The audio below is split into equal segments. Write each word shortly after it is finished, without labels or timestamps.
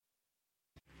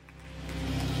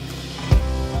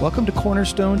Welcome to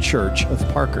Cornerstone Church of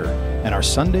Parker and our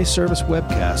Sunday service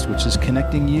webcast, which is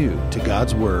connecting you to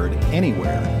God's Word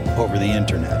anywhere over the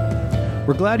internet.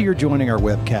 We're glad you're joining our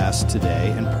webcast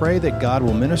today and pray that God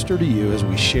will minister to you as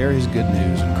we share His good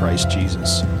news in Christ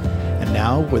Jesus. And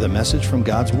now, with a message from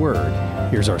God's Word,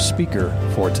 here's our speaker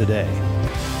for today.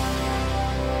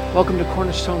 Welcome to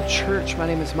Cornerstone Church. My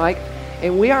name is Mike,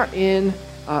 and we are in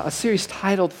a series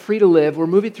titled Free to Live. We're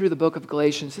moving through the book of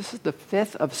Galatians. This is the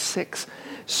fifth of 6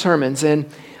 sermons, and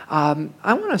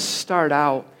I want to start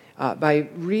out by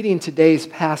reading today's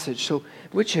passage. So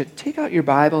would you take out your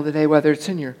Bible today, whether it's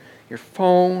in your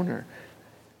phone or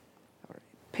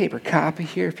paper copy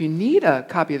here. If you need a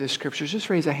copy of the Scriptures, just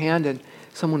raise a hand and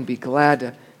someone would be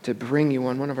glad to bring you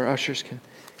one. One of our ushers can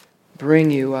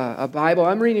bring you a Bible.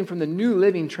 I'm reading from the New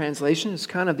Living Translation. It's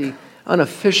kind of the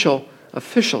unofficial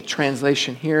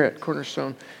translation here at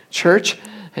Cornerstone Church.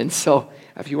 And so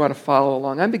if you want to follow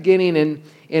along, I'm beginning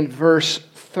in verse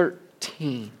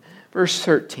 13. Verse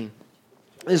 13.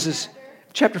 This is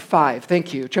chapter 5.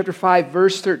 Thank you. Chapter 5,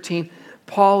 verse 13.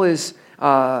 Paul is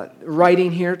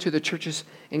writing here to the churches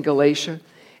in Galatia.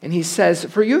 And he says,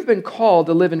 "For you've been called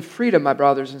to live in freedom, my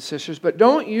brothers and sisters, but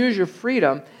don't use your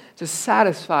freedom to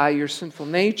satisfy your sinful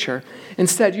nature.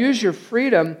 Instead, use your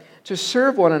freedom to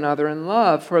serve one another in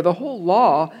love. For the whole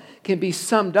law can be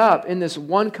summed up in this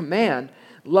one command,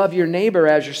 love your neighbor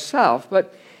as yourself.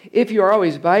 But if you are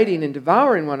always biting and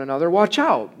devouring one another, watch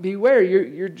out. Beware,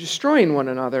 you're destroying one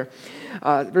another."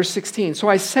 Verse 16, "So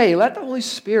I say, let the Holy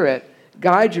Spirit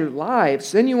guide your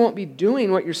lives. Then you won't be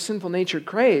doing what your sinful nature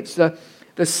craves. The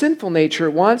sinful nature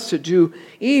wants to do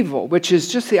evil, which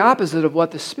is just the opposite of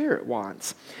what the Spirit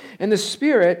wants. And the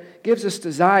Spirit gives us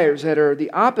desires that are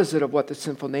the opposite of what the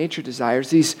sinful nature desires.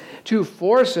 These two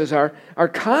forces are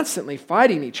constantly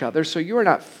fighting each other, so you are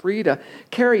not free to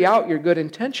carry out your good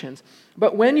intentions.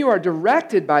 But when you are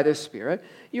directed by the Spirit,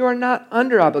 you are not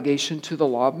under obligation to the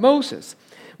law of Moses.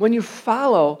 When you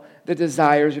follow the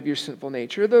desires of your sinful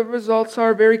nature, the results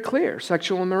are very clear: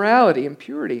 sexual immorality,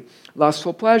 impurity,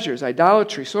 lustful pleasures,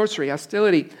 idolatry, sorcery,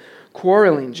 hostility,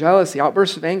 quarreling, jealousy,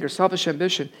 outbursts of anger, selfish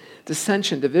ambition,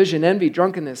 dissension, division, envy,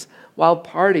 drunkenness, wild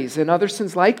parties, and other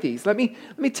sins like these. Let me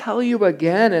tell you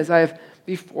again, as I have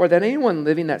before, that anyone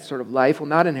living that sort of life will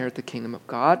not inherit the kingdom of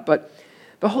God. But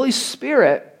the Holy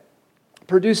Spirit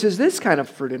produces this kind of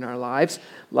fruit in our lives: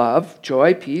 love,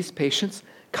 joy, peace, patience,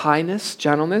 kindness,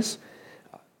 gentleness,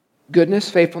 goodness,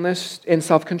 faithfulness, and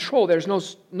self-control. There's no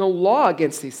law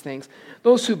against these things.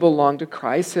 Those who belong to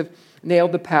Christ have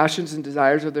nailed the passions and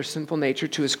desires of their sinful nature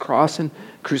to His cross and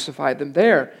crucified them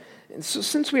there. And so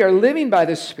since we are living by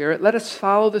the Spirit, let us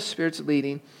follow the Spirit's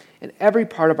leading in every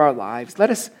part of our lives. Let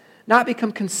us not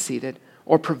become conceited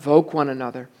or provoke one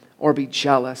another or be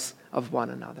jealous of one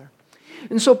another."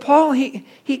 And so Paul,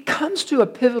 he comes to a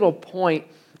pivotal point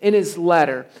in his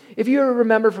letter. If you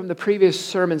remember from the previous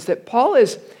sermons, that Paul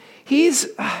he's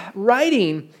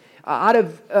writing out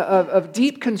of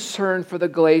deep concern for the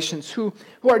Galatians, who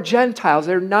are Gentiles.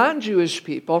 They're non-Jewish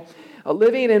people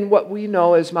living in what we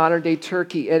know as modern-day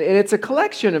Turkey. And it's a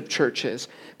collection of churches,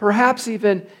 perhaps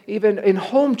even in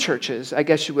home churches, I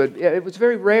guess you would. It was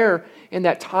very rare in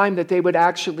that time that they would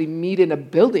actually meet in a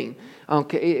building.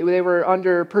 Okay, they were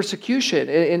under persecution,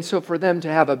 and so for them to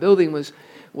have a building was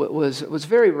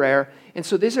very rare. And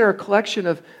so these are a collection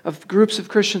of groups of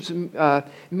Christians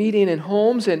meeting in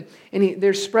homes, and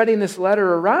they're spreading this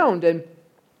letter around. And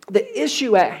the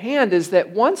issue at hand is that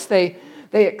once they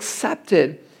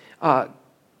accepted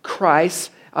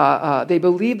Christ, they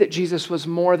believed that Jesus was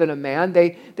more than a man.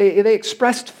 They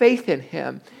expressed faith in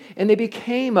Him, and they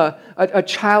became a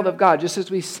child of God, just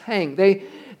as we sang.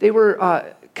 They were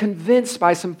convinced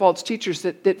by some false teachers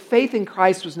that faith in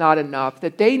Christ was not enough,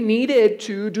 that they needed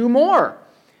to do more.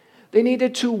 They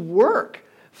needed to work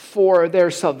for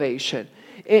their salvation.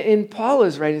 And Paul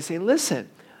is writing and saying, listen,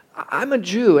 I'm a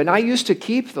Jew and I used to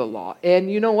keep the law.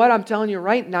 And you know what? I'm telling you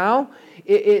right now,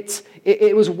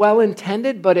 it was well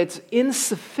intended, but it's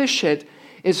insufficient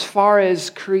as far as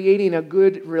creating a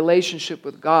good relationship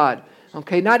with God.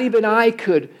 Okay, not even I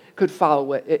could follow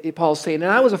what Paul's saying. And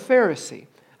I was a Pharisee.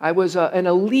 I was an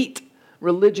elite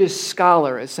religious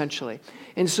scholar, essentially.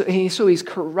 And so he's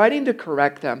writing to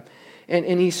correct them.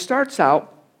 And he starts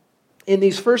out in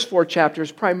these first 4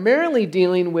 chapters primarily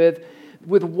dealing with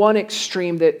one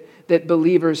extreme that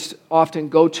believers often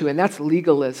go to, and that's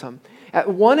legalism. At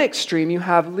one extreme, you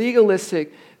have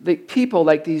legalistic people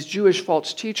like these Jewish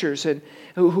false teachers and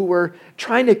who were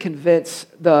trying to convince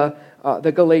the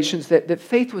Galatians that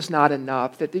faith was not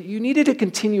enough, that you needed to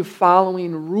continue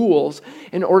following rules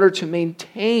in order to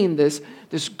maintain this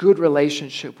good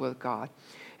relationship with God.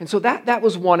 And so that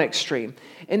was one extreme.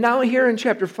 And now here in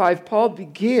chapter 5, Paul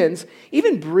begins,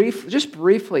 just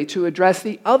briefly, to address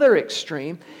the other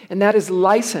extreme, and that is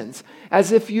license,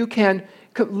 as if you can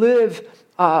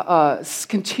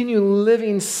continue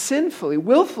living sinfully,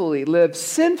 willfully live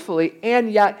sinfully,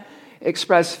 and yet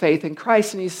express faith in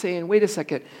Christ. And he's saying, wait a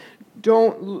second,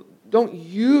 don't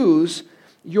use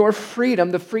your freedom,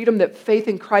 the freedom that faith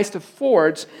in Christ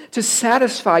affords, to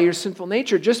satisfy your sinful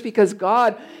nature. Just because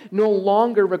God no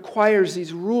longer requires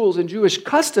these rules and Jewish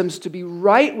customs to be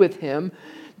right with Him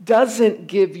doesn't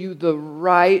give you the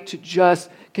right to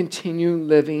just continue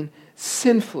living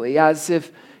sinfully, as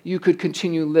if you could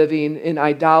continue living in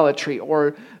idolatry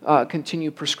or continue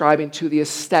prescribing to the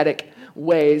aesthetic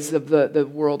ways of the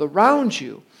world around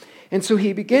you. And so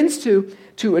he begins to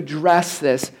address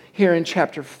this here in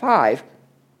chapter 5.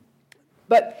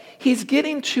 But he's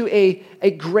getting to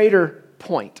a greater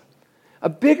point, a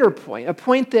bigger point, a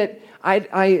point that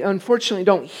I unfortunately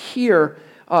don't hear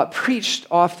preached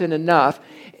often enough,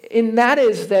 and that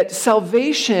is that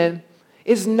salvation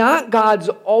is not God's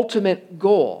ultimate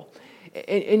goal.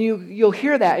 And you'll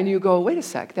hear that and you go, wait a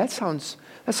sec, that sounds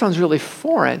really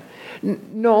foreign.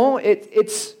 No,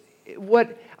 it's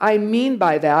what I mean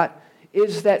by that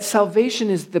is that salvation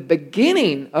is the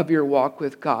beginning of your walk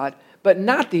with God, but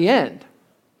not the end.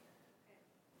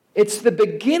 It's the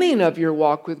beginning of your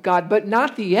walk with God, but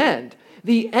not the end.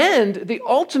 The end, the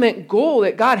ultimate goal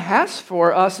that God has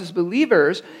for us as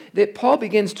believers, that Paul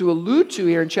begins to allude to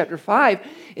here in chapter 5,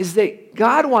 is that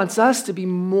God wants us to be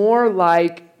more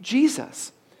like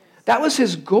Jesus. That was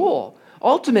His goal.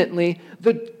 Ultimately,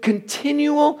 the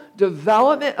continual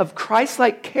development of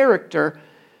Christ-like character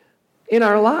in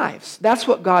our lives. That's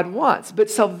what God wants. But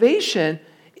salvation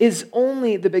is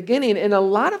only the beginning, and a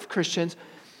lot of Christians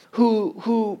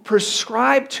who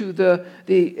prescribe to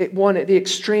the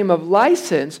extreme of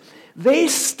license, they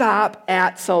stop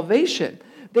at salvation.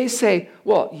 They say,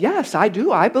 well, yes, I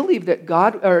do. I believe that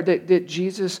that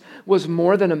Jesus was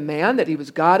more than a man, that He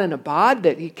was God in a bod,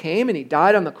 that He came and He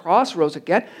died on the cross, rose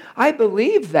again. I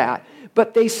believe that.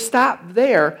 But they stop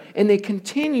there and they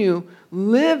continue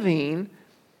living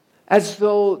as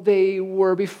though they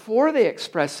were before they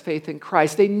expressed faith in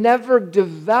Christ. They never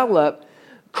develop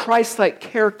Christ-like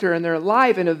character in their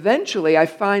life, and eventually I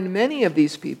find many of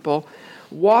these people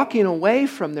walking away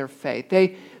from their faith.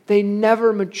 They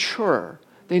never mature.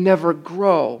 They never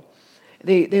grow.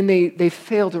 They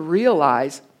fail to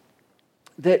realize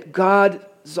that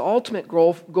God's ultimate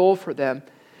goal for them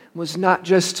was not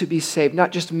just to be saved,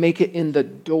 not just make it in the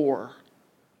door,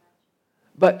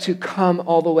 but to come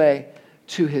all the way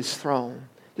to His throne.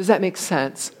 Does that make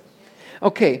sense?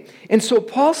 Okay, and so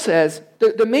Paul says,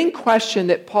 the main question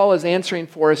that Paul is answering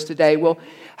for us today, well,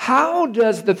 how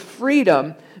does the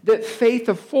freedom that faith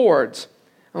affords,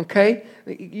 okay?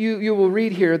 You will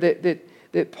read here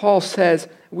that Paul says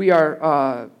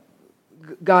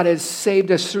God has saved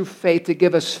us through faith to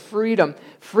give us freedom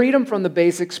from the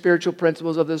basic spiritual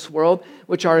principles of this world,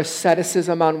 which are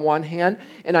asceticism on one hand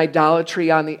and idolatry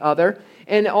on the other.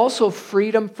 And also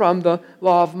freedom from the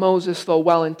law of Moses, though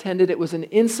well-intended, it was an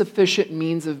insufficient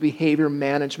means of behavior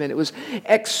management. It was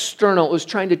external. It was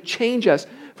trying to change us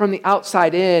from the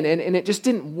outside in, and it just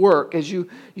didn't work. As you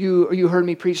heard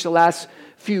me preach the last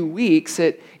few weeks,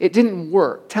 it didn't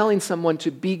work. Telling someone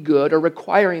to be good or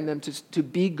requiring them to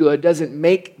be good doesn't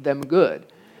make them good,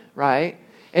 right?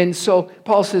 And so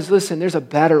Paul says, listen, there's a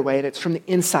better way, and it's from the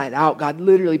inside out. God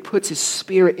literally puts His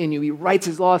Spirit in you. He writes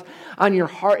His laws on your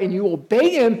heart, and you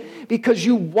obey Him because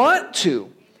you want to.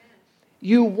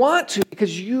 You want to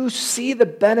because you see the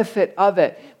benefit of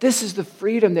it. This is the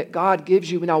freedom that God gives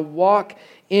you. Now walk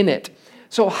in it.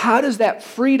 So how does that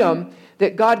freedom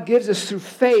that God gives us through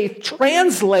faith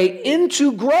translate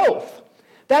into growth?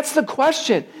 That's the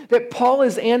question that Paul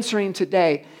is answering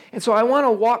today. And so I want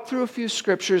to walk through a few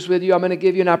scriptures with you. I'm going to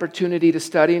give you an opportunity to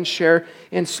study and share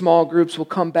in small groups. We'll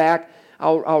come back.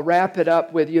 I'll wrap it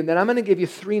up with you. And then I'm going to give you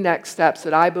 3 next steps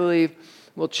that I believe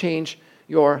will change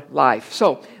your life.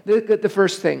 So the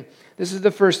first thing. This is the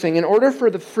first thing. In order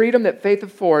for the freedom that faith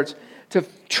affords to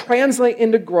translate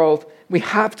into growth, we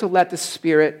have to let the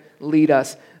Spirit lead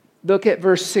us. Look at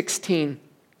verse 16.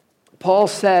 Paul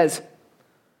says,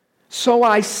 "So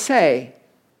I say,"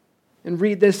 and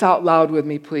read this out loud with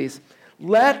me, please.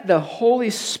 "Let the Holy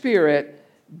Spirit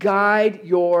guide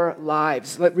your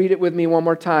lives." Read it with me one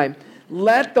more time.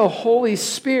 Let the Holy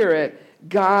Spirit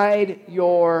guide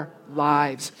your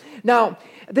lives. Now,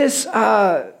 this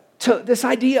to this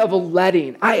idea of a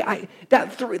letting.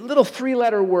 That little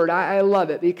three-letter word, I love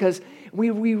it because we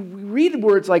read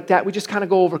words like that, we just kind of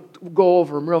go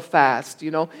over them real fast,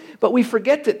 But we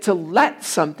forget that to let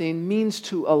something means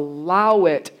to allow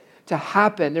it to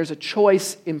happen. There's a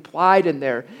choice implied in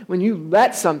there. When you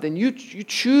let something, you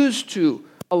choose to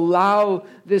allow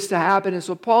this to happen. And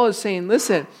so Paul is saying,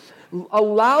 listen,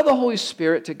 allow the Holy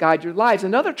Spirit to guide your lives.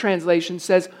 Another translation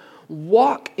says,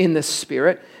 walk in the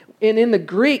Spirit. And in the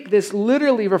Greek, this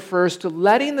literally refers to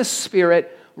letting the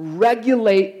Spirit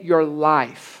regulate your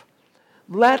life.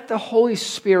 Let the Holy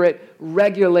Spirit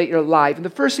regulate your life. And the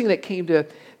first thing that came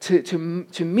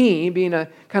to me, being a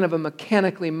kind of a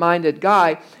mechanically minded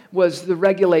guy, was the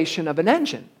regulation of an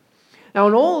engine. Now,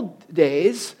 in old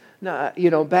days,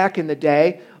 back in the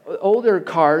day, older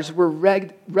cars were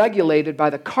regulated by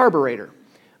the carburetor,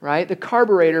 right? The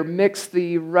carburetor mixed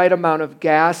the right amount of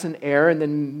gas and air and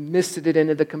then misted it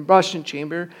into the combustion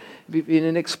chamber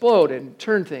and explode and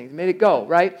turn things, made it go,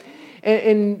 right?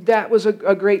 And that was a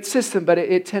great system, but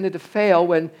it tended to fail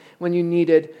when you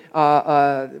needed,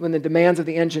 when the demands of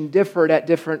the engine differed at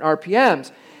different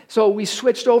RPMs. So we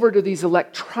switched over to these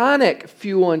electronic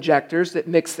fuel injectors that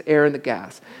mix the air and the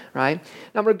gas, right?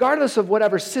 Now, regardless of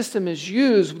whatever system is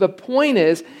used, the point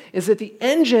is that the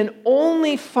engine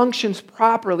only functions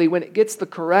properly when it gets the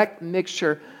correct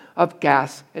mixture of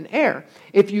gas and air.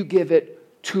 If you give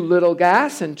it too little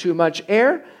gas and too much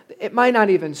air, it might not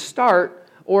even start,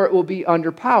 or it will be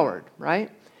underpowered, right?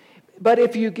 But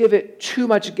if you give it too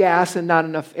much gas and not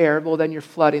enough air, well, then you're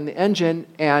flooding the engine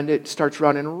and it starts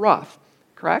running rough.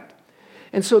 Correct?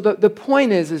 And so the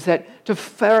point is that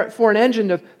for an engine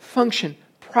to function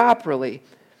properly,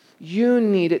 you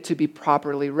need it to be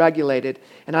properly regulated.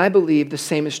 And I believe the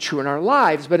same is true in our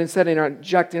lives. But instead of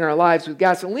injecting our lives with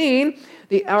gasoline,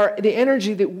 the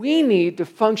energy that we need to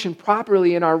function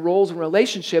properly in our roles and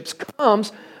relationships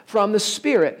comes from the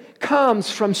Spirit, comes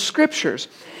from Scriptures.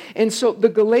 And so the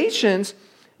Galatians,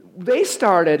 they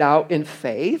started out in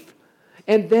faith,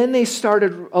 and then they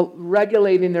started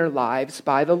regulating their lives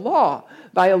by the law,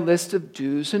 by a list of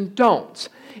do's and don'ts.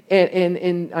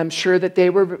 And I'm sure that they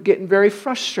were getting very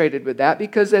frustrated with that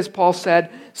because, as Paul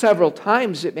said several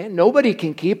times, nobody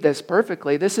can keep this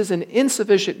perfectly. This is an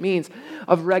insufficient means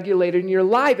of regulating your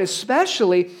life,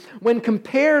 especially when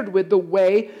compared with the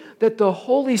way that the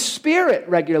Holy Spirit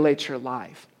regulates your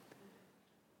life.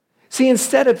 See, it's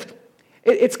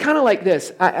kind of like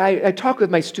this. I talk with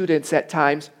my students at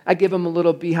times. I give them a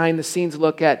little behind-the-scenes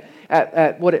look at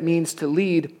what it means to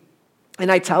lead. And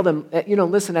I tell them,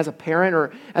 listen, as a parent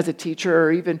or as a teacher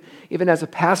or even as a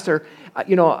pastor,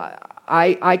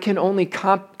 I can only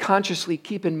consciously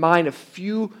keep in mind a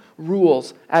few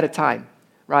rules at a time,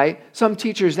 right? Some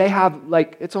teachers, they have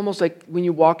it's almost like when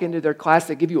you walk into their class,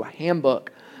 they give you a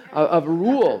handbook of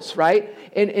rules, right?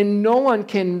 And no one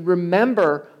can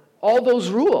remember all those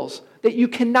rules, that you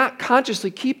cannot consciously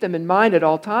keep them in mind at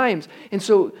all times. And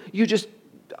so you just,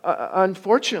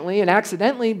 unfortunately and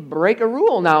accidentally, break a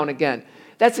rule now and again.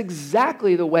 That's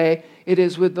exactly the way it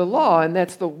is with the law, and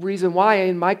that's the reason why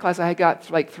in my class I got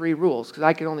 3 rules, because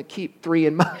I can only keep 3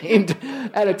 in mind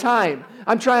at a time.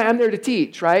 I'm there to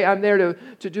teach, right? I'm there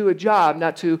to do a job,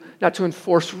 not to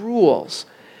enforce rules,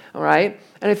 all right?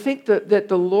 And I think that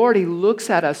the Lord, He looks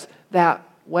at us that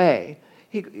way.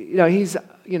 He's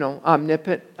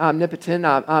omnipotent,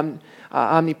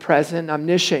 omnipresent,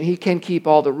 omniscient. He can keep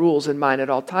all the rules in mind at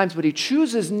all times, but He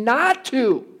chooses not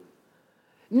to.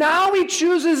 Now He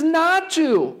chooses not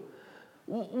to.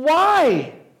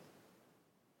 Why?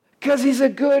 Because He's a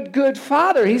good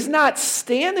Father. He's not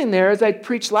standing there, as I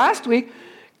preached last week,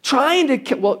 trying to...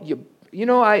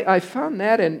 I found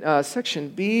that in section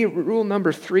B, rule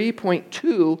number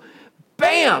 3.2.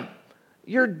 Bam!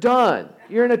 You're done.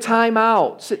 You're in a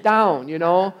timeout. Sit down,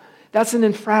 That's an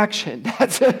infraction.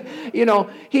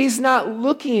 He's not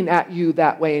looking at you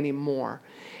that way anymore.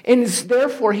 And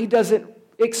therefore, He doesn't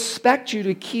expect you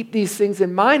to keep these things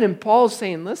in mind. And Paul's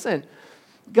saying, listen,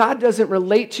 God doesn't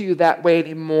relate to you that way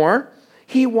anymore.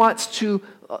 He wants to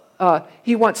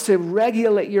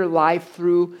regulate your life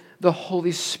through the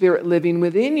Holy Spirit living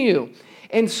within you.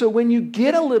 And so when you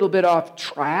get a little bit off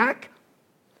track,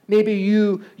 maybe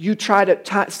you try to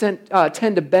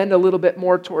tend to bend a little bit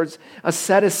more towards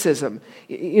asceticism.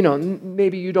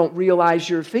 Maybe you don't realize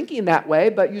you're thinking that way,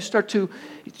 but you start to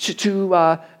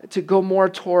go more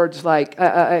towards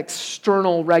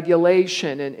external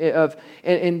regulation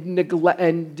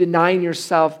and denying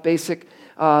yourself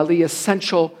basically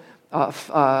essential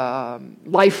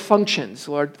life functions,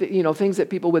 or things that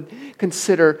people would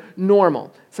consider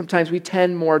normal. Sometimes we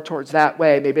tend more towards that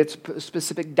way. Maybe it's a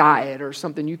specific diet or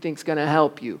something you think is going to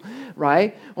help you,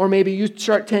 right? Or maybe you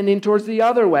start tending towards the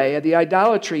other way, at the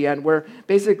idolatry end, where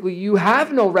basically you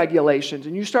have no regulations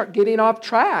and you start getting off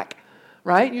track,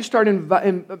 right? You start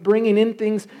bringing in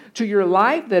things to your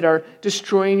life that are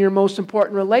destroying your most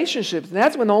important relationships. And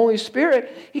that's when the Holy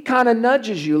Spirit, He kind of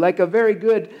nudges you like a very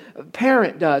good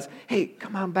parent does. Hey,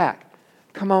 come on back.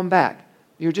 Come on back.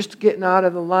 You're just getting out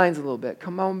of the lines a little bit.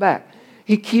 Come on back.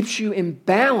 He keeps you in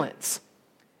balance.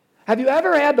 Have you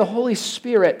ever had the Holy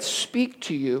Spirit speak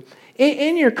to you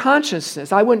in your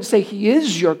consciousness? I wouldn't say He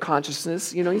is your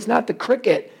consciousness. He's not the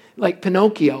cricket like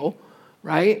Pinocchio,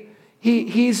 right?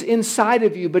 He's inside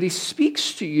of you, but He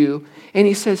speaks to you and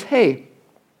He says, hey,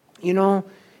 one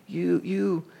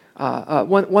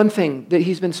thing that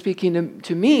He's been speaking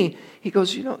to me, He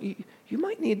goes, you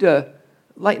might need to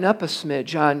lighten up a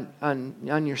smidge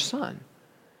on your son.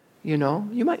 You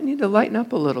might need to lighten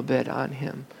up a little bit on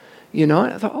him. And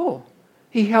I thought,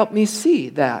 He helped me see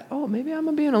that. Maybe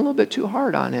I'm being a little bit too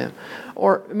hard on him.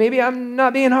 Or maybe I'm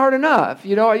not being hard enough.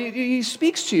 He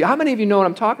speaks to you. How many of you know what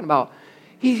I'm talking about?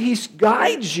 He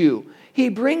guides you. He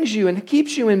brings you and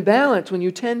keeps you in balance when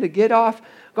you tend to get off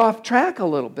track a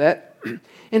little bit.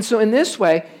 And so in this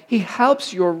way, He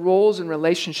helps your roles and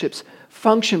relationships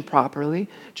function properly,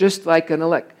 just like an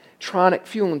electronic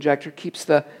fuel injector keeps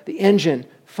the engine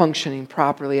functioning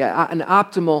properly at an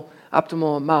optimal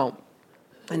amount.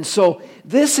 And so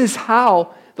this is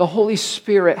how the Holy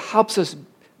Spirit helps us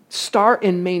start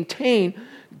and maintain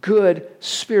good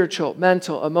spiritual,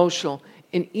 mental, emotional,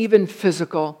 and even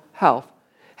physical health.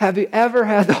 Have you ever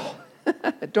had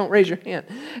don't raise your hand.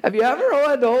 Have you ever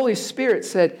had the Holy Spirit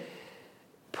said,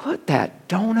 put that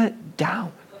donut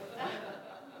down?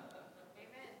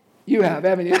 You have,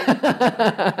 haven't you?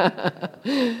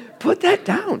 Put that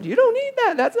down. You don't need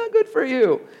that. That's not good for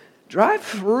you. Drive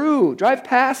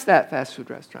past that fast food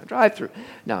restaurant. Drive through.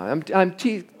 No, I'm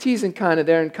teasing kind of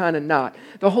there and kind of not.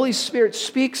 The Holy Spirit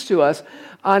speaks to us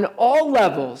on all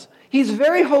levels. He's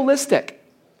very holistic.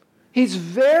 He's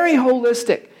very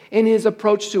holistic in His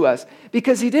approach to us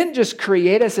because He didn't just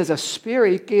create us as a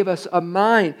spirit. He gave us a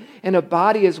mind and a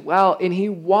body as well. And He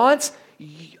wants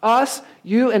us,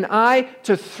 you and I,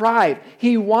 to thrive.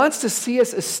 He wants to see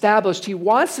us established. He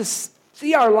wants to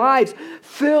see our lives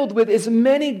filled with as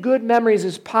many good memories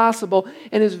as possible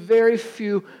and as very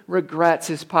few regrets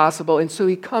as possible. And so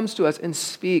He comes to us and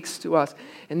speaks to us.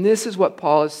 And this is what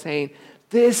Paul is saying.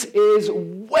 This is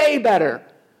way better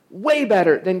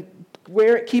than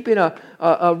keeping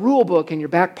a rule book in your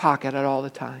back pocket at all the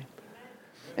time.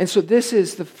 And so this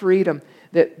is the freedom.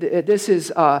 This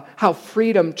is how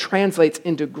freedom translates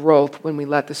into growth when we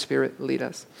let the Spirit lead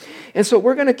us. And so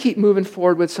we're going to keep moving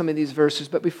forward with some of these verses.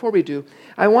 But before we do,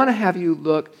 I want to have you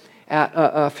look at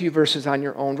a few verses on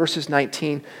your own, verses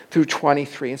 19 through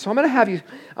 23. And so I'm going to have you,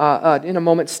 in a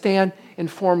moment, stand and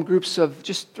form groups of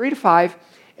just 3 to 5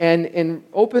 and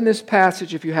open this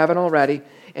passage if you haven't already,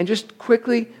 and just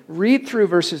quickly read through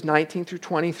verses 19 through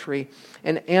 23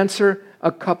 and answer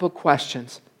a couple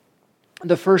questions.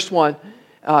 The first one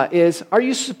is, are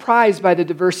you surprised by the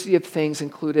diversity of things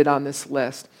included on this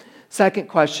list? Second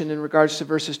question in regards to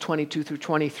verses 22 through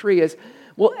 23 is,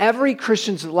 will every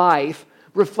Christian's life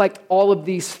reflect all of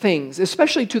these things,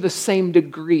 especially to the same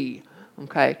degree?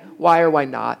 Okay, why or why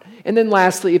not? And then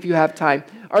lastly, if you have time,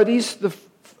 are these the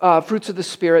fruits of the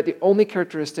Spirit, the only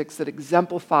characteristics that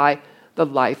exemplify the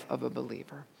life of a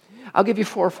believer? I'll give you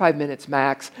 4 or 5 minutes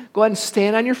max. Go ahead and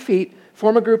stand on your feet.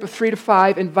 Form a group of 3 to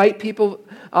 5. Invite people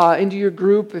into your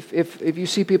group if you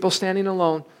see people standing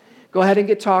alone. Go ahead and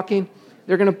get talking.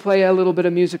 They're going to play a little bit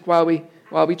of music while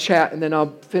we chat, and then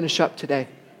I'll finish up today.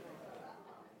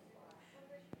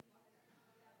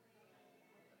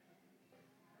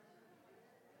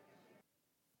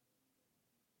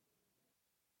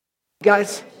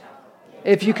 Guys,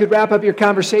 if you could wrap up your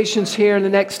conversations here in the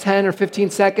next 10 or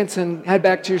 15 seconds and head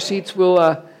back to your seats,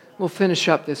 we'll finish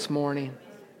up this morning.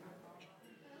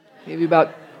 Maybe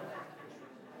about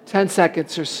 10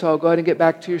 seconds or so. Go ahead and get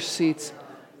back to your seats.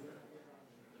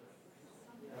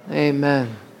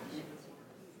 Amen.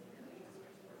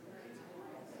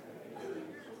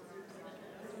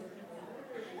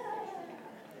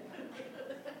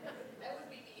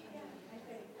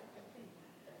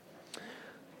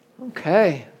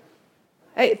 Okay.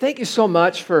 Hey, thank you so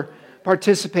much for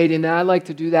participating in that. I like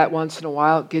to do that once in a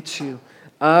while. It gets you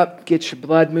up, gets your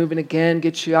blood moving again,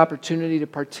 gets you opportunity to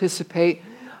participate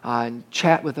and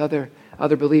chat with other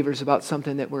believers about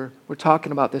something that we're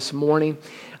talking about this morning.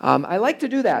 I like to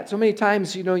do that. So many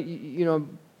times,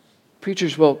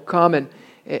 preachers will come and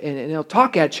they'll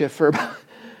talk at you for about,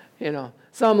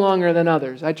 some longer than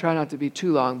others. I try not to be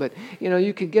too long, but,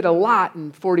 you can get a lot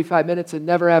in 45 minutes and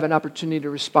never have an opportunity to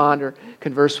respond or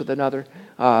converse with another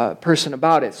person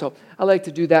about it. So I like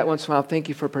to do that once in a while. Thank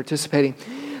you for participating.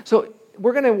 So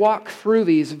we're going to walk through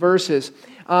these verses.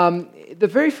 The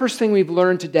very first thing we've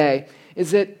learned today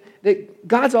is that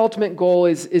God's ultimate goal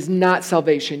is not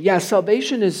salvation. Yes,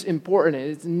 salvation is important.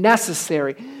 It's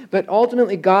necessary. But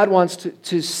ultimately, God wants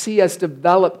to see us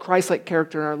develop Christ-like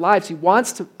character in our lives. He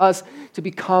wants us to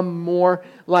become more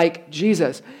like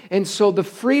Jesus. And so the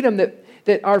freedom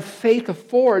that our faith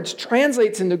affords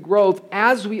translates into growth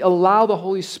as we allow the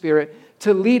Holy Spirit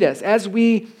to lead us, as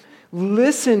we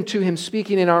listen to Him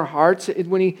speaking in our hearts,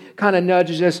 when He kind of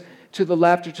nudges us to the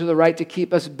left or to the right to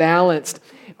keep us balanced.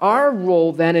 Our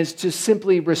role then is to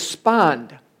simply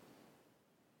respond,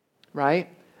 right?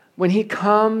 When He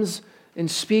comes and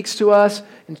speaks to us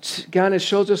and kind of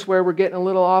shows us where we're getting a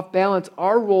little off balance,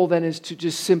 our role then is to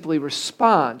just simply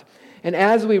respond. And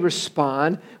as we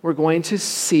respond, we're going to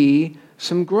see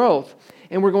some growth.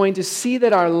 And we're going to see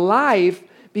that our life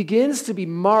begins to be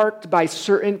marked by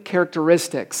certain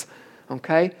characteristics,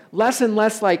 okay? Less and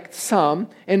less like some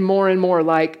and more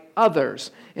like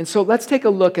others. And so let's take a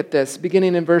look at this,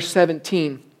 beginning in verse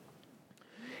 17.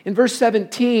 In verse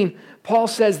 17, Paul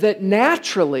says that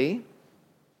naturally,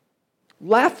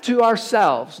 left to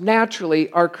ourselves, naturally,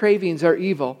 our cravings are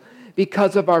evil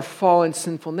because of our fallen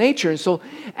sinful nature. And so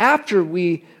after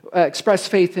we express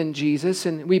faith in Jesus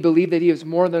and we believe that He is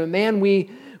more than a man, we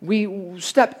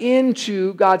step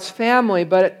into God's family,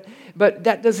 but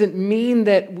that doesn't mean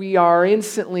that we are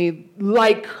instantly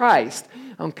like Christ.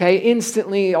 Okay,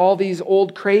 instantly all these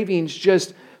old cravings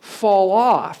just fall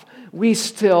off. We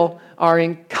still are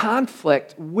in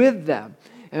conflict with them.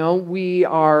 We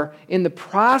are in the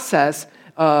process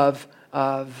of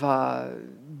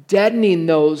deadening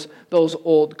those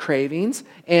old cravings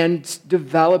and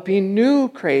developing new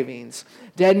cravings,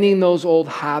 deadening those old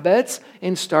habits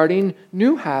and starting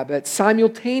new habits.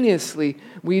 Simultaneously,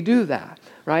 we do that,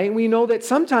 right? We know that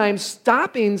sometimes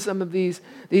stopping some of these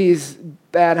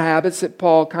bad habits that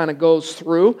Paul kind of goes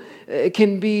through, it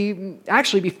can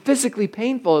actually be physically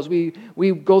painful as we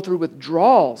go through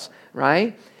withdrawals,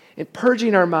 right? And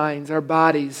purging our minds, our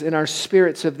bodies, and our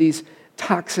spirits of these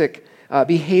toxic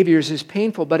behaviors is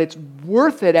painful, but it's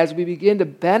worth it as we begin to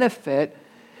benefit,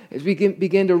 as we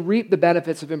begin to reap the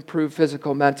benefits of improved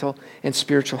physical, mental, and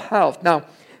spiritual health. Now,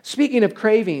 speaking of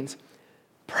cravings,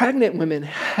 pregnant women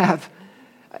have...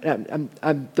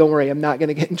 don't worry, I'm not going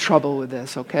to get in trouble with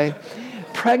this, okay?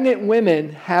 Pregnant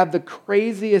women have the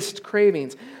craziest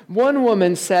cravings. One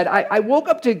woman said, I woke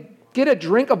up to get a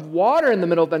drink of water in the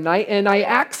middle of the night, and I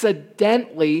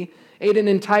accidentally ate an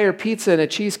entire pizza and a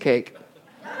cheesecake.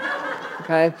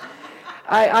 Okay?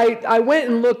 I went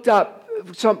and looked up,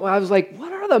 I was like,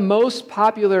 what are the most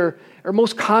popular or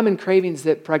most common cravings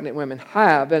that pregnant women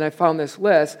have? And I found this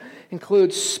list.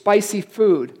 Includes spicy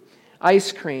food,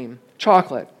 ice cream,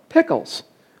 chocolate, pickles,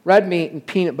 red meat, and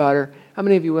peanut butter. How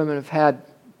many of you women have had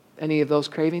any of those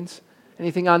cravings?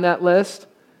 Anything on that list?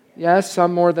 Yes,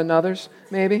 some more than others,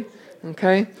 maybe?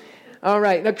 Okay. All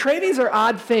right. Now, cravings are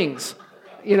odd things.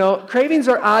 Cravings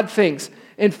are odd things.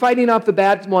 And fighting off the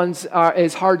bad ones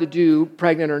is hard to do,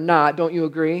 pregnant or not. Don't you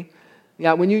agree?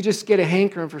 Yeah, when you just get a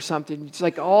hankering for something, it's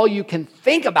like all you can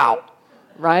think about,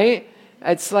 right?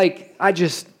 It's like, I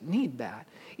just need that.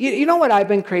 You know what I've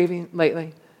been craving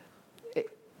lately?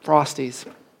 Frosties.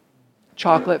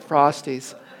 Chocolate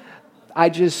Frosties.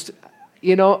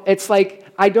 It's like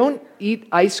I don't eat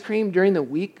ice cream during the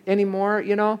week anymore,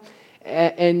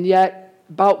 and yet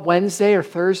about Wednesday or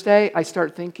Thursday, I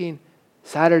start thinking,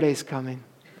 Saturday's coming.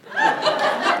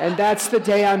 And that's the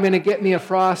day I'm going to get me a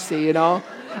Frosty,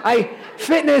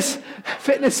 Fitness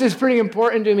is pretty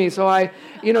important to me, so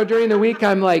during the week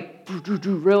I'm like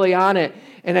really on it.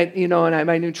 And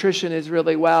my nutrition is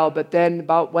really well, but then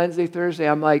about Wednesday, Thursday,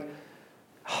 I'm like,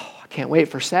 I can't wait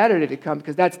for Saturday to come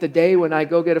because that's the day when I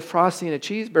go get a Frosty and a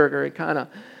cheeseburger and kind of,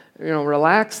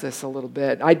 relax this a little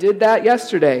bit. I did that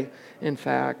yesterday, in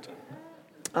fact.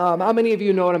 How many of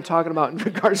you know what I'm talking about in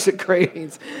regards to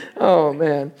cravings? Oh,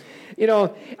 man.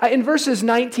 In verses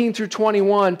 19 through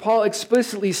 21, Paul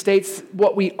explicitly states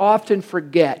what we often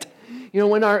forget.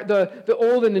 When the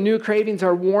old and the new cravings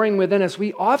are warring within us,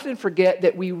 we often forget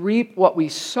that we reap what we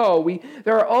sow.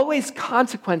 There are always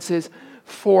consequences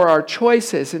for our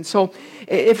choices. And so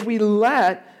if we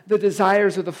let the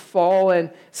desires of the fallen,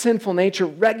 sinful nature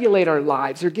regulate our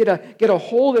lives or get a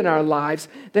hold in our lives,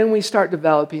 then we start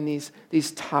developing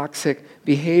these toxic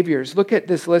behaviors. Look at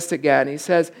this list again. He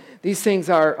says, these things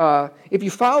are, if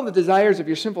you follow the desires of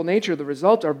your sinful nature, the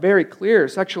results are very clear.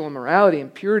 Sexual immorality,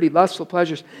 impurity, lustful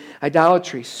pleasures,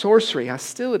 idolatry, sorcery,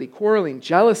 hostility, quarreling,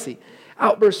 jealousy,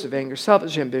 outbursts of anger,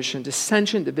 selfish ambition,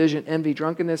 dissension, division, envy,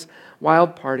 drunkenness,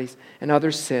 wild parties, and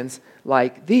other sins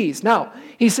like these. Now,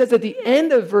 he says at the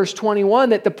end of verse 21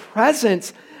 that the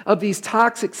presence of these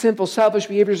toxic, sinful, selfish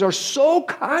behaviors are so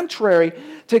contrary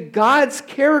to God's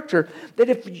character that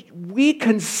if we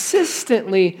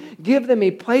consistently give them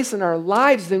a place in our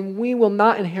lives, then we will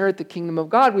not inherit the kingdom of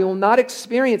God. We will not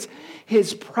experience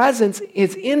His presence,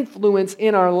 His influence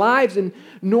in our lives, and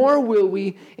nor will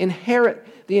we inherit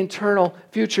the eternal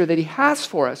future that He has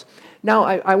for us. Now,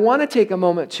 I want to take a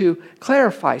moment to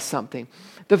clarify something.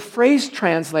 The phrase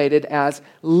translated as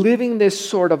living this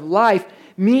sort of life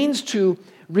means to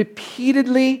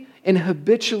repeatedly and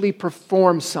habitually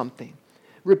perform something.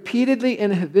 Repeatedly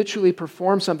and habitually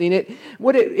perform something.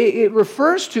 What it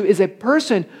refers to is a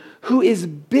person who is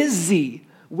busy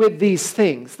with these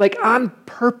things, like on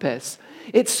purpose.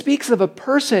 It speaks of a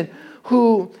person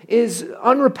who is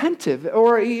unrepentant,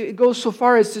 or it goes so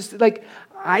far as just like,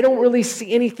 I don't really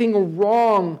see anything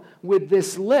wrong with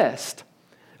this list,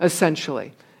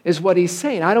 essentially, is what he's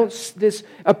saying.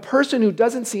 A person who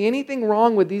doesn't see anything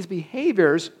wrong with these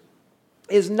behaviors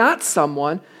is not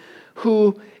someone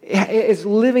who is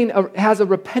has a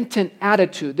repentant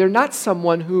attitude. They're not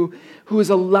someone who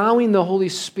is allowing the Holy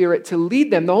Spirit to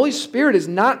lead them. The Holy Spirit is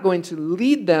not going to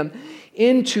lead them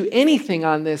into anything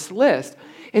on this list.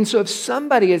 And so if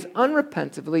somebody is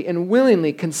unrepentively and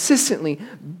willingly, consistently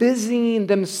busying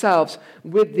themselves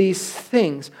with these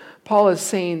things, Paul is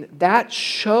saying that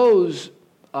shows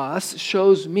us,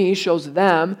 shows me, shows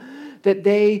them that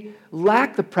they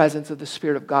lack the presence of the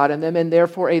Spirit of God in them, and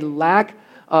therefore a lack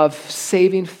of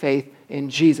saving faith in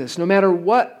Jesus. No matter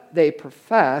what they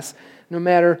profess, no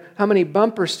matter how many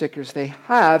bumper stickers they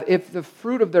have, if the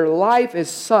fruit of their life is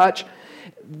such,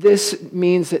 this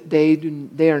means that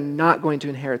they are not going to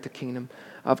inherit the kingdom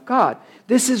of God.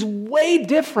 This is way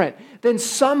different than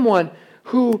someone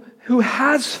who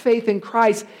has faith in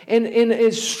Christ and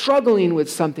is struggling with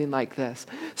something like this.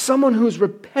 Someone who's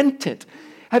repentant.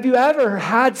 Have you ever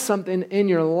had something in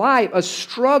your life, a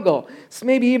struggle,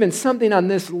 maybe even something on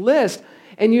this list,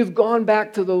 and you've gone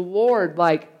back to the Lord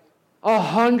like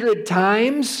 100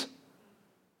 times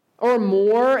or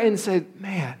more and said,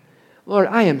 man, Lord,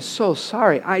 I am so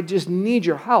sorry. I just need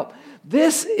your help.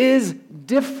 This is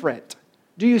different.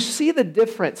 Do you see the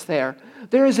difference there?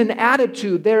 There is an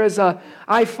attitude. There is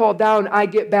I fall down, I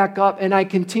get back up, and I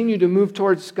continue to move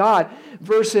towards God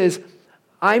versus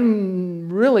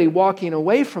I'm really walking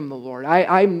away from the Lord.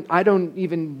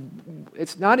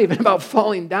 It's not even about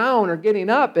falling down or getting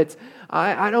up.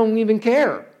 I don't even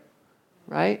care,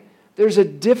 right? There's a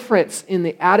difference in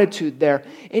the attitude there.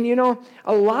 And you know,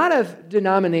 a lot of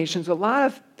denominations, a lot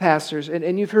of pastors,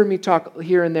 and you've heard me talk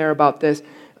here and there about this,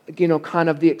 you know, kind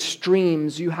of the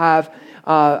extremes. You have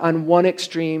on one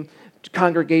extreme,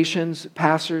 congregations,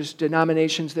 pastors,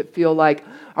 denominations that feel like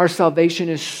our salvation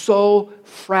is so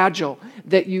fragile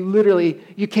that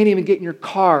you can't even get in your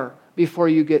car before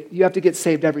you have to get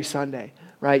saved every Sunday,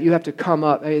 right? You have to come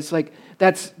up. It's like,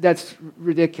 that's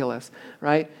ridiculous,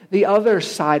 right? The other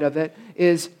side of it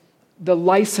is the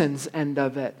license end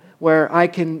of it, where I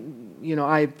can, you know,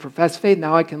 I profess faith,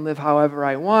 now I can live however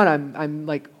I want. I'm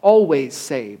like always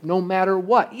saved, no matter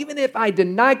what. Even if I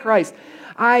deny Christ,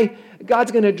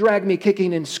 God's going to drag me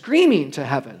kicking and screaming to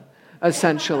heaven,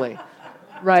 essentially,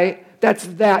 right? That's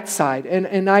that side.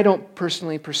 And I don't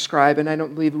personally prescribe, and I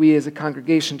don't believe we as a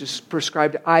congregation just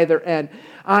prescribe to either end.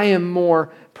 I am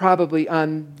more probably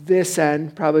on this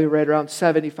end, probably right around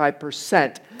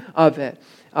 75% of it,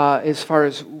 as far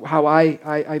as how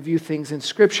I view things in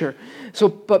Scripture. So,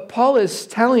 but Paul is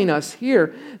telling us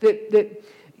here that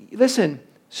listen,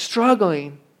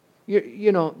 struggling,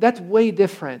 you know, that's way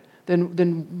different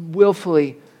than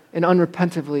willfully and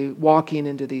unrepentively walking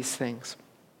into these things.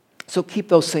 So keep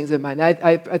those things in mind.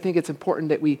 I think it's important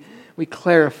that we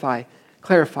clarify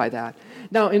that.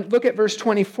 Now, look at verse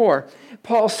 24.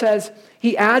 Paul says,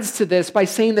 he adds to this by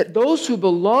saying that those who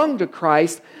belong to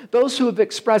Christ, those who have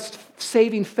expressed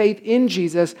saving faith in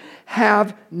Jesus,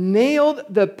 have nailed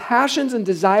the passions and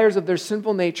desires of their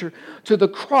sinful nature to the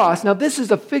cross. Now, this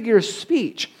is a figure of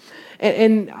speech.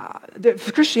 And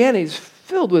Christianity is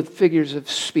filled with figures of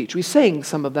speech. We sang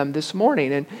some of them this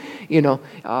morning, and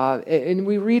and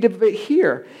we read of it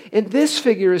here. In this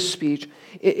figure of speech,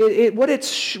 what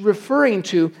it's referring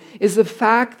to is the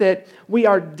fact that we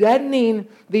are deadening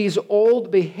these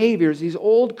old behaviors, these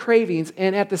old cravings,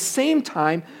 and at the same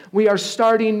time, we are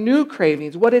starting new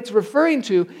cravings. What it's referring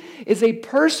to is a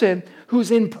person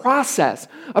who's in process,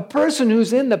 a person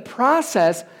who's in the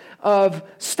process of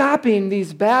stopping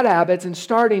these bad habits and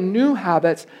starting new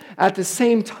habits at the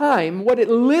same time. What it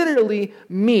literally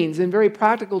means, in very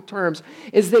practical terms,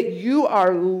 is that you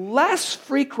are less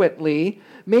frequently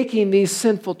making these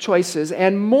sinful choices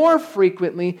and more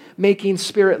frequently making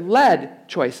Spirit-led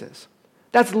choices.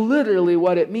 That's literally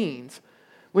what it means.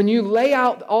 When you lay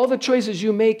out all the choices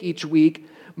you make each week,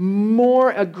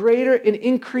 a greater and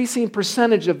increasing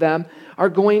percentage of them are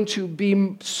going to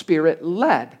be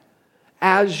Spirit-led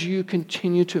as you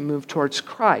continue to move towards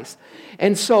Christ.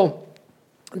 And so,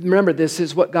 remember, this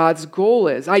is what God's goal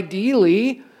is.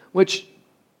 Ideally, which,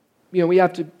 we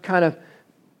have to kind of,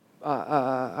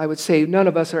 I would say none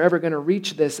of us are ever going to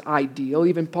reach this ideal.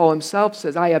 Even Paul himself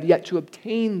says, I have yet to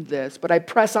obtain this, but I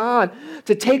press on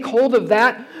to take hold of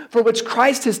that for which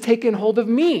Christ has taken hold of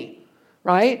me,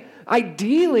 right?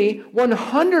 Ideally,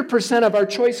 100% of our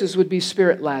choices would be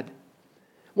Spirit-led.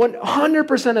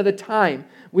 100% of the time,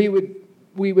 we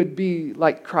would be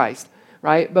like Christ,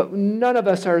 right? But none of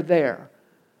us are there.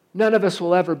 None of us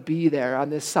will ever be there on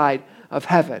this side of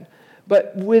heaven.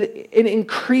 But with an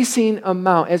increasing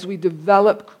amount, as we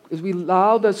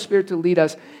allow the Spirit to lead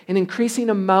us, an increasing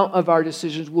amount of our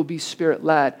decisions will be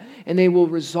Spirit-led, and they will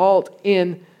result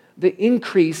in the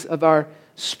increase of our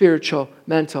spiritual,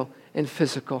 mental, and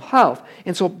physical health.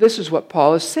 And so this is what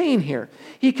Paul is saying here.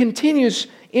 He continues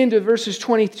into verses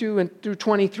 22 and through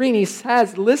 23, and he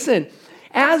says, listen,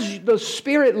 as the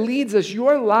Spirit leads us,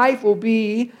 your life will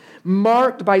be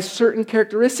marked by certain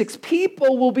characteristics.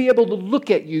 People will be able to look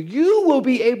at you. You will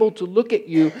be able to look at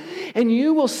you, and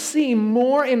you will see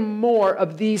more and more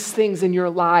of these things in your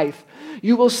life.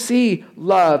 You will see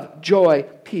love, joy,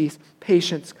 peace,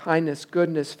 patience, kindness,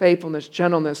 goodness, faithfulness,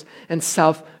 gentleness, and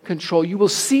self-control. You will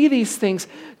see these things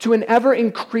to an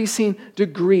ever-increasing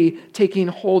degree taking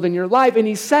hold in your life. And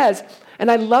he says,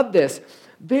 and I love this,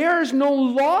 there's no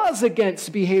laws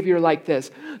against behavior like this.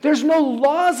 There's no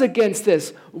laws against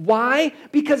this. Why?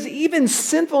 Because even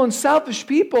sinful and selfish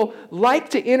people like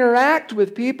to interact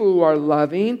with people who are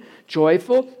loving,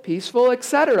 joyful, peaceful,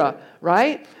 etc.,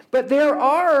 right? But there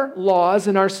are laws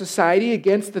in our society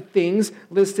against the things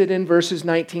listed in verses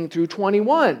 19 through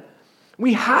 21.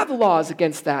 We have laws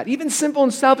against that. Even sinful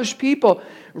and selfish people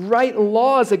write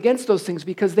laws against those things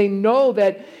because they know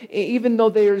that even though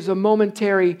there's a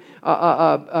momentary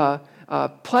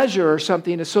pleasure or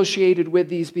something associated with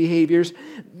these behaviors,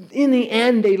 in the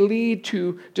end they lead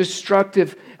to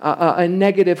destructive and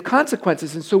negative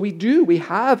consequences. And so we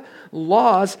have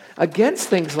laws against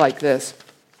things like this.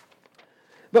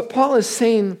 But Paul is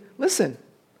saying, listen,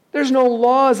 there's no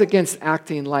laws against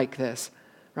acting like this,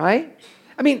 right?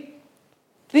 I mean,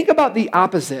 think about the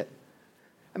opposite.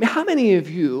 I mean, how many of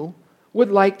you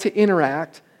would like to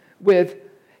interact with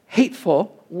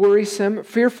hateful, worrisome,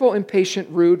 fearful, impatient,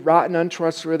 rude, rotten,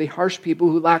 untrustworthy, harsh people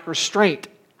who lack restraint?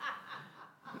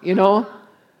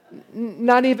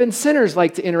 Not even sinners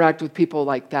like to interact with people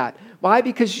like that. Why?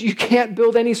 Because you can't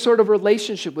build any sort of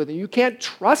relationship with them. You can't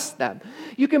trust them.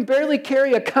 You can barely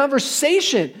carry a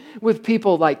conversation with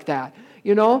people like that,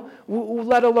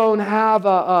 let alone have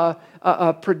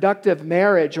a productive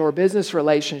marriage or business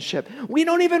relationship. We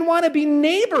don't even want to be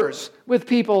neighbors with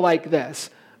people like this,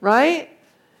 right?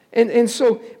 And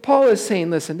so Paul is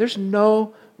saying, listen, there's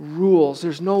no rules,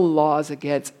 there's no laws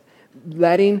against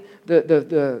letting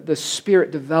the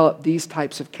Spirit develop these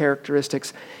types of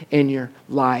characteristics in your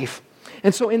life.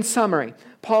 And so in summary,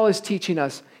 Paul is teaching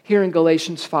us here in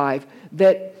Galatians 5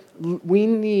 that we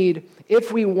need,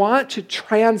 if we want to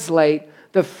translate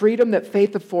the freedom that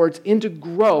faith affords into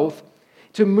growth,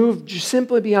 to move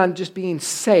simply beyond just being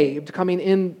saved, coming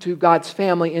into God's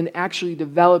family and actually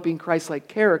developing Christ-like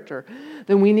character,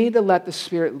 then we need to let the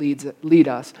Spirit lead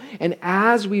us. And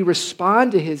as we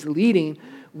respond to His leading,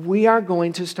 we are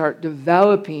going to start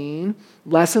developing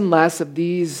less and less of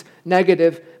these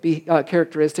negative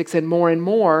characteristics and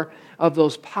more of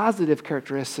those positive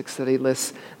characteristics that he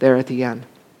lists there at the end.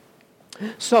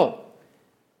 So,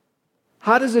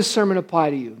 how does this sermon apply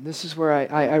to you? This is where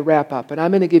I wrap up, and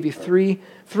I'm going to give you three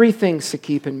things to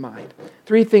keep in mind.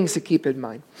 3 things to keep in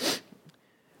mind.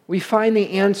 We find the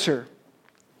answer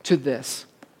to this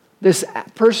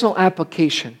personal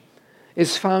application,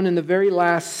 is found in the very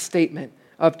last statement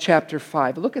of chapter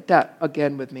 5. Look at that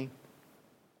again with me.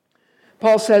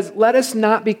 Paul says, let us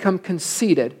not become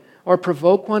conceited or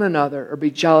provoke one another or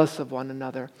be jealous of one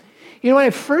another. You know, when I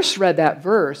first read that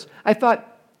verse, I thought,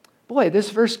 boy, this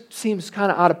verse seems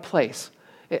kind of out of place.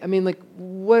 I mean, like,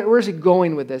 where's he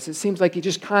going with this? It seems like he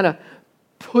just kind of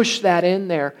pushed that in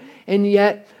there. And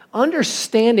yet,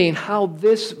 understanding how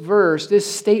this verse, this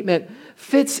statement,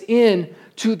 fits in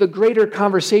to the greater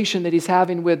conversation that he's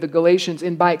having with the Galatians,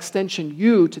 and by extension,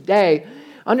 you today,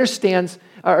 understands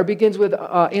or begins with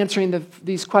answering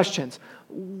these questions.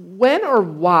 When or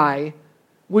why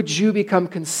would you become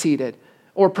conceited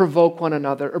or provoke one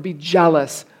another or be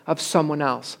jealous of someone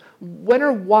else? When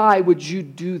or why would you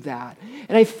do that?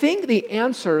 And I think the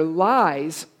answer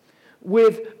lies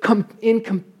with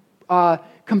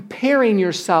comparing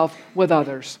yourself with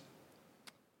others.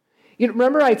 You know,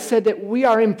 remember I said that we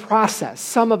are in process,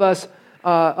 some of us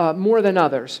more than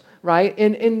others, right?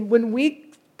 And when we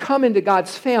come into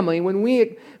God's family, when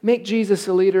we make Jesus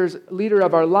the leader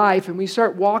of our life, and we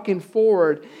start walking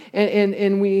forward,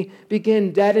 and we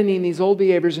begin deadening these old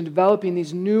behaviors and developing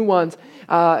these new ones,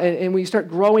 and we start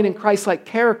growing in Christ-like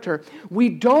character, we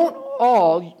don't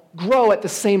all grow at the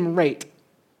same rate.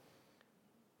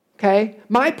 Okay?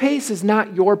 My pace is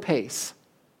not your pace.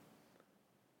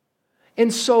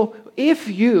 And so if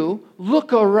you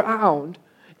look around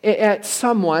at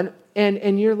someone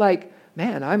and you're like,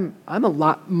 man, I'm a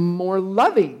lot more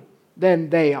loving than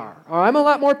they are, or I'm a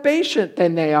lot more patient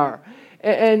than they are,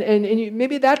 and you,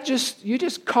 maybe you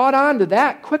just caught on to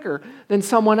that quicker than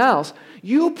someone else.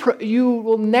 You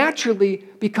will naturally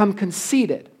become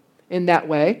conceited in that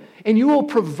way, and you will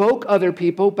provoke other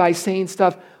people by saying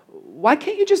stuff. Why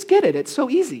can't you just get it? It's so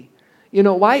easy. You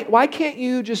know, why can't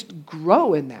you just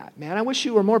grow in that, man? I wish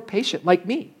you were more patient like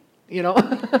me. You know,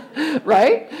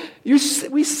 right?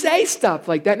 We say stuff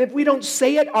like that, and if we don't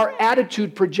say it, our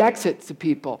attitude projects it to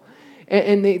people,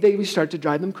 and we start to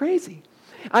drive them crazy.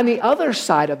 On the other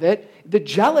side of it, the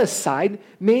jealous side,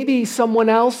 maybe someone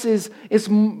else is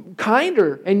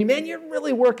kinder, and man, you're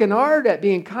really working hard at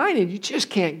being kind, and you just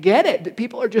can't get it.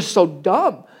 People are just so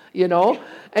dumb, you know,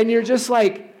 and you're just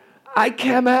like, I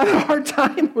can't have a hard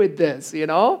time with this, you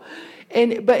know,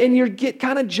 and you get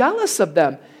kind of jealous of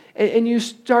them. And you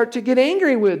start to get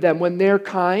angry with them when they're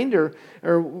kind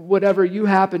or whatever you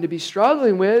happen to be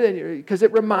struggling with, because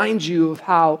it reminds you of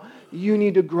how you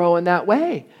need to grow in that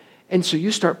way. And so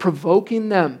you start provoking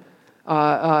them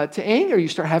to anger. You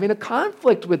start having a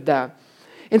conflict with them.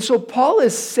 And so Paul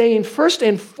is saying, first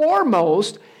and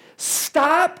foremost,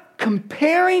 stop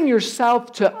comparing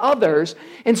yourself to others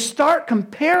and start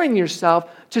comparing yourself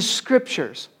to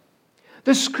Scriptures.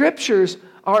 The Scriptures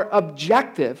are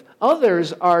objective.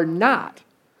 Others are not.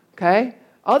 Okay?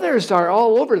 Others are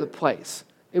all over the place.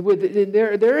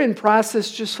 They're in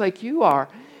process just like you are.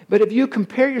 But if you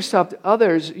compare yourself to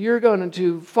others, you're going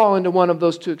to fall into one of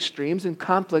those two extremes, and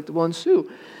conflict will ensue.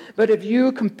 But if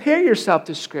you compare yourself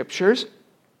to Scriptures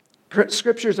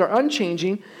are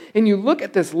unchanging, and you look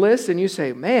at this list and you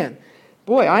say, man,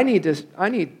 boy,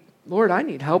 Lord, I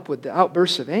need help with the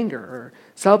outbursts of anger or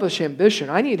selfish ambition.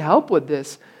 I need help with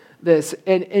this.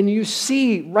 And you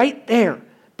see right there,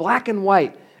 black and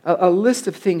white, a list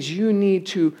of things you need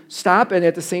to stop, and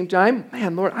at the same time,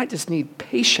 man, Lord, I just need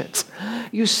patience.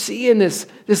 You see in this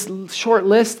short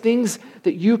list things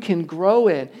that you can grow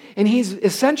in. And he's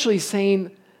essentially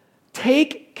saying,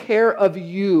 take care of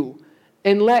you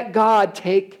and let God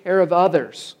take care of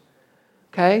others.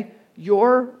 Okay?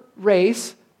 Your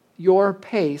race, your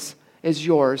pace is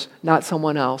yours, not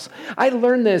someone else. I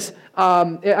learned this.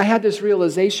 I had this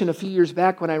realization a few years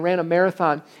back when I ran a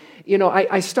marathon. You know,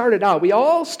 I started out. We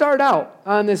all start out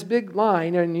on this big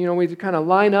line, and you know, we kind of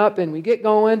line up and we get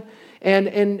going.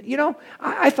 And you know,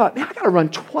 I thought, man, I got to run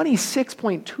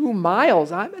 26.2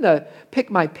 miles. I'm going to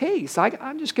pick my pace.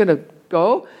 I'm just going to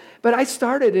go. But I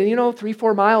started, and you know,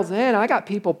 3-4 miles in, I got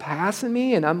people passing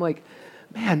me, and I'm like,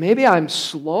 man, maybe I'm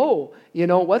slow. You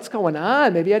know, what's going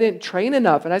on? Maybe I didn't train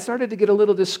enough. And I started to get a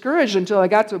little discouraged until I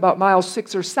got to about mile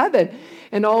 6 or 7.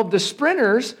 And all of the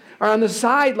sprinters are on the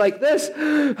side like this,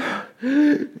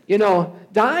 you know,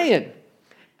 dying.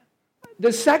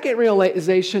 The second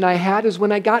realization I had is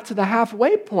when I got to the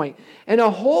halfway point, and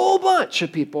a whole bunch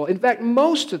of people, in fact,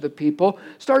 most of the people,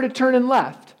 started turning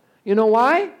left. You know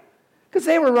why? Because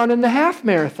they were running the half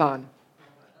marathon.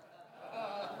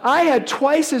 I had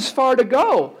twice as far to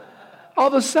go. All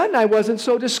of a sudden, I wasn't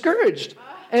so discouraged.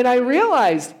 And I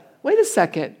realized, wait a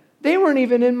second, they weren't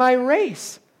even in my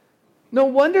race. No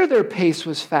wonder their pace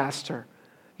was faster.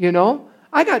 You know,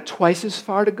 I got twice as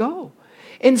far to go.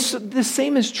 And so the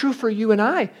same is true for you and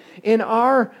I.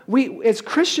 We as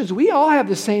Christians, we all have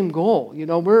the same goal.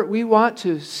 We want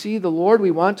to see the Lord.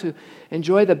 We want to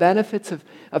enjoy the benefits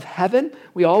of heaven.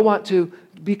 We all want to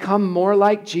become more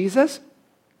like Jesus.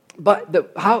 But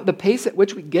the pace at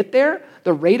which we get there,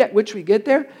 the rate at which we get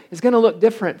there, is going to look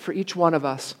different for each one of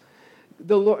us.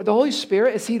 The Holy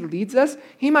Spirit, as He leads us,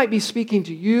 He might be speaking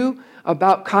to you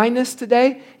about kindness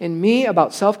today, and me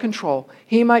about self-control.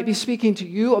 He might be speaking to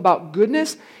you about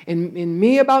goodness, and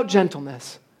me about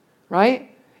gentleness,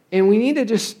 right? And we need to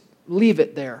just leave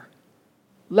it there.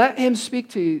 Let Him speak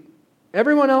to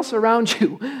everyone else around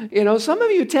you. Some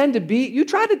of you you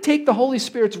try to take the Holy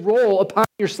Spirit's role upon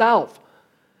yourself,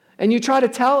 and you try to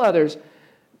tell others,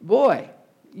 boy,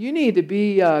 you need to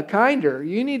be kinder.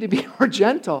 You need to be more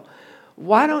gentle.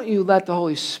 Why don't you let the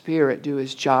Holy Spirit do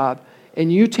His job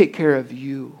and you take care of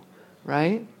you,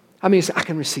 right? I mean, I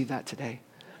can receive that today.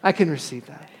 I can receive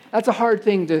that. That's a hard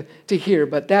thing to hear,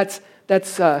 but that's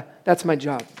my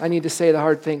job. I need to say the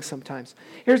hard things sometimes.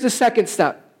 Here's the second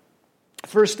step.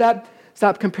 First step,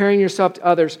 stop comparing yourself to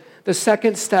others. The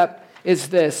second step is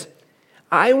this.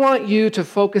 I want you to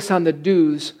focus on the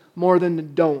do's more than the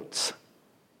don'ts.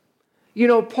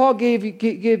 Paul gave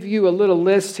you a little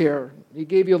list here. He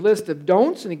gave you a list of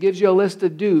don'ts, and he gives you a list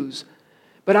of do's.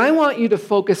 But I want you to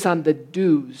focus on the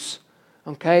do's,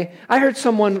 okay? I heard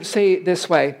someone say it this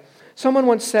way. Someone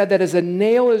once said that as a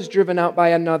nail is driven out by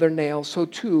another nail, so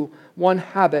too one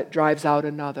habit drives out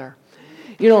another.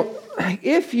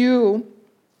 If you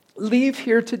leave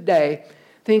here today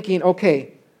thinking,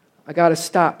 okay, I got to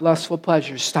stop lustful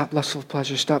pleasures, stop lustful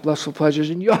pleasures,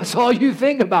 and that's all you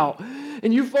think about,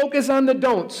 and you focus on the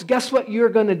don'ts, guess what you're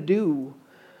going to do?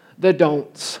 The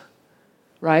don'ts,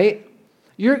 right?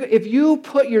 If you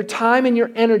put your time and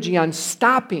your energy on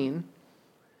stopping,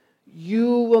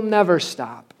 you will never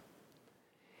stop.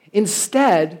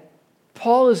 Instead,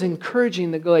 Paul is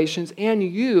encouraging the Galatians and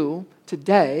you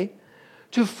today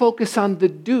to focus on the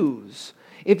do's.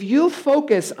 If you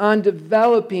focus on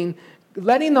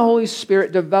letting the Holy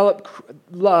Spirit develop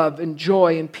love and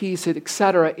joy and peace,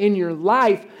 etc. in your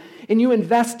life, and you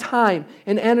invest time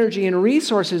and energy and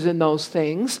resources in those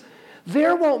things,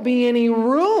 there won't be any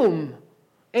room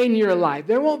in your life.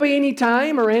 There won't be any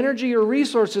time or energy or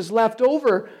resources left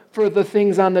over for the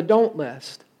things on the don't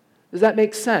list. Does that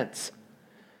make sense?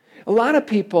 A lot of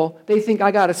people, they think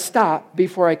I got to stop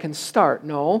before I can start.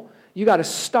 No, you got to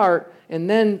start, and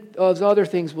then those other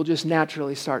things will just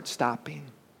naturally start stopping.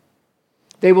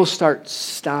 They will start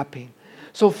stopping.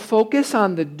 So focus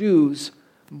on the do's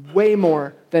way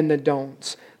more than the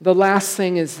don'ts. The last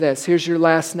thing is this. Here's your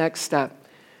next step.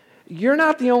 You're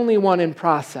not the only one in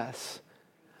process.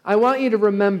 I want you to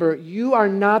remember, you are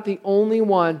not the only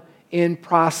one in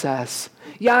process.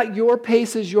 Yeah, your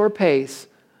pace is your pace,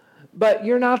 but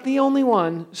you're not the only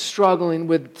one struggling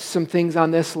with some things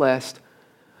on this list.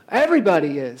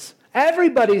 Everybody is.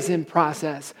 Everybody's in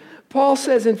process. Paul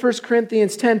says in 1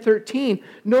 Corinthians 10:13,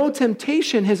 no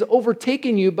temptation has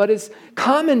overtaken you, but is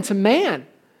common to man.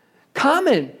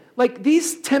 Common. Like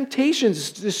these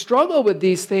temptations, to struggle with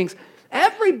these things,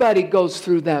 everybody goes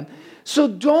through them. So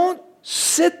don't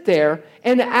sit there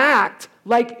and act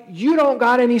like you don't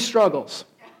got any struggles.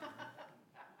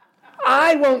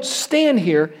 I won't stand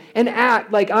here and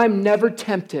act like I'm never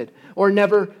tempted or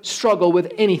never struggle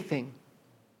with anything.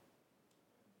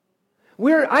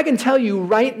 I can tell you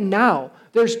right now,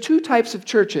 there's two types of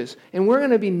churches, and we're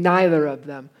going to be neither of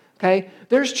them, okay?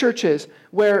 There's churches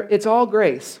where it's all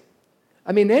grace.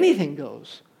 I mean, anything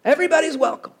goes. Everybody's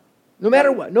welcome, no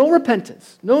matter what. No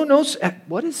repentance. No.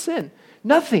 What is sin?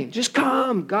 Nothing. Just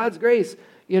come. God's grace.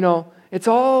 It's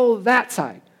all that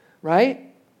side,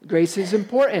 right? Grace is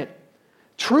important.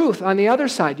 Truth on the other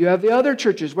side. You have the other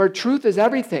churches where truth is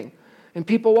everything. And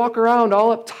people walk around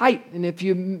all uptight. And if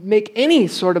you make any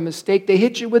sort of mistake, they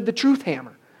hit you with the truth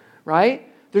hammer, right?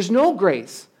 There's no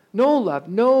grace, no love,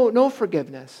 no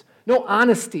forgiveness, no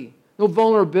honesty, no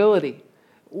vulnerability.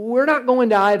 We're not going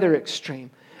to either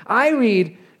extreme. I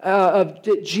read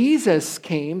that Jesus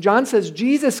came. John says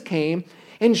Jesus came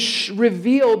and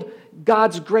revealed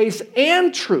God's grace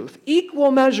and truth,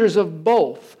 equal measures of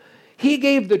both. He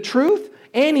gave the truth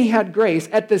and he had grace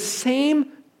at the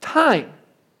same time.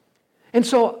 And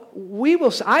so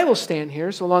I will stand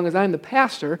here so long as I'm the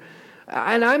pastor,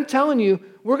 and I'm telling you,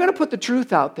 we're going to put the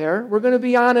truth out there. We're going to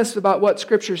be honest about what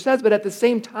Scripture says, but at the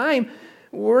same time,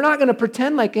 we're not going to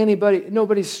pretend like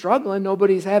nobody's struggling,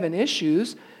 nobody's having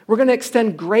issues. We're going to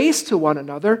extend grace to one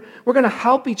another. We're going to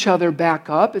help each other back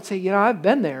up and say, I've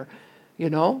been there,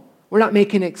 We're not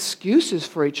making excuses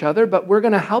for each other, but we're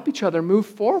going to help each other move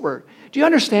forward. Do you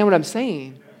understand what I'm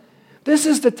saying? This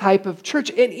is the type of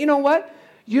church. And you know what?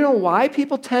 You know why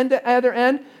people tend to either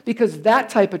end? Because that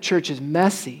type of church is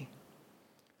messy.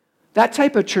 That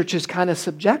type of church is kind of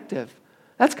subjective.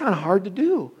 That's kind of hard to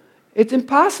do. It's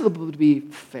impossible to be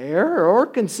fair or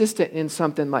consistent in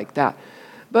something like that.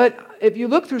 But if you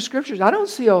look through scriptures, I don't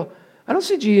see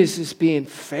Jesus being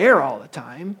fair all the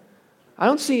time. I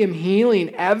don't see him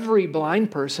healing every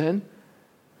blind person.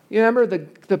 You remember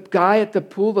the guy at the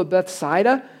pool of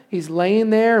Bethsaida? He's laying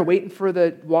there waiting for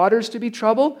the waters to be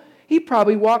troubled. He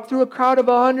probably walked through a crowd of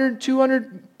 100,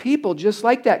 200 people just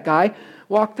like that guy,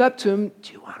 walked up to him,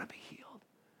 do you want to be healed?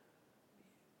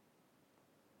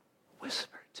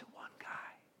 Whispered to one guy.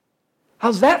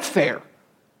 How's that fair?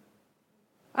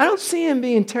 I don't see him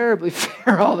being terribly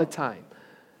fair all the time,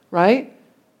 right?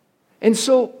 And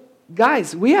so,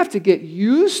 guys, we have to get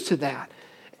used to that.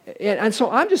 And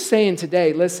so I'm just saying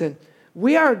today, listen,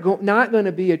 we are not going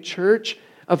to be a church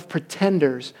of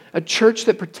pretenders, a church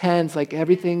that pretends like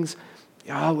everything's,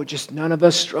 we're just, none of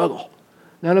us struggle.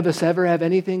 None of us ever have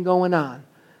anything going on,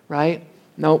 right?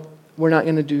 Nope, we're not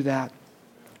going to do that.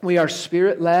 We are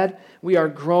Spirit-led. We are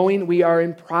growing. We are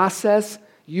in process.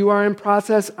 You are in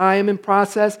process. I am in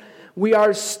process. We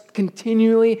are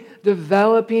continually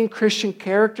developing Christian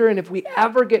character, and if we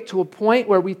ever get to a point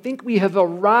where we think we have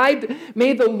arrived,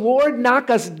 may the Lord knock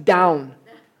us down.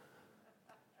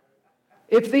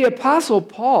 If the Apostle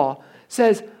Paul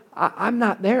says, I'm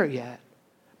not there yet,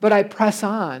 but I press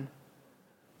on,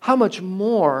 how much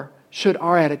more should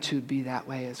our attitude be that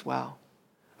way as well?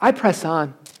 I press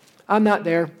on. I'm not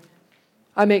there.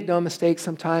 I make no mistakes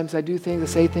sometimes. I do things, I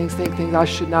say things, think things I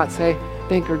should not say,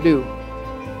 think, or do.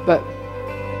 But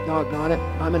doggone it,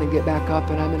 I'm going to get back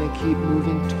up and I'm going to keep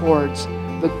moving towards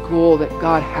the goal that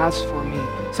God has for me.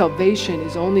 Salvation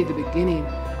is only the beginning.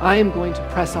 I am going to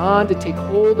press on to take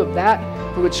hold of that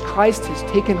for which Christ has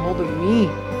taken hold of me.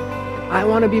 I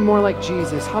want to be more like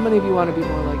Jesus. How many of you want to be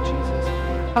more like Jesus?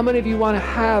 How many of you want to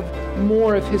have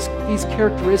more of these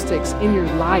characteristics in your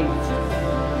life?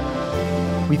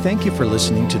 We thank you for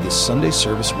listening to this Sunday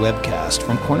service webcast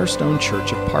from Cornerstone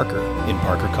Church of Parker in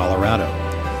Parker, Colorado.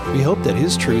 We hope that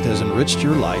His truth has enriched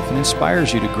your life and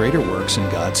inspires you to greater works in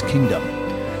God's kingdom.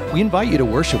 We invite you to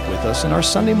worship with us in our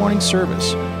Sunday morning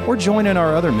service or join in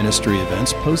our other ministry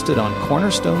events posted on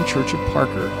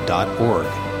cornerstonechurchofparker.org.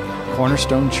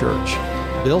 Cornerstone Church,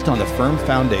 built on the firm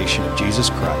foundation of Jesus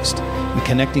Christ and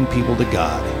connecting people to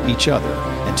God, each other,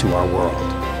 and to our world.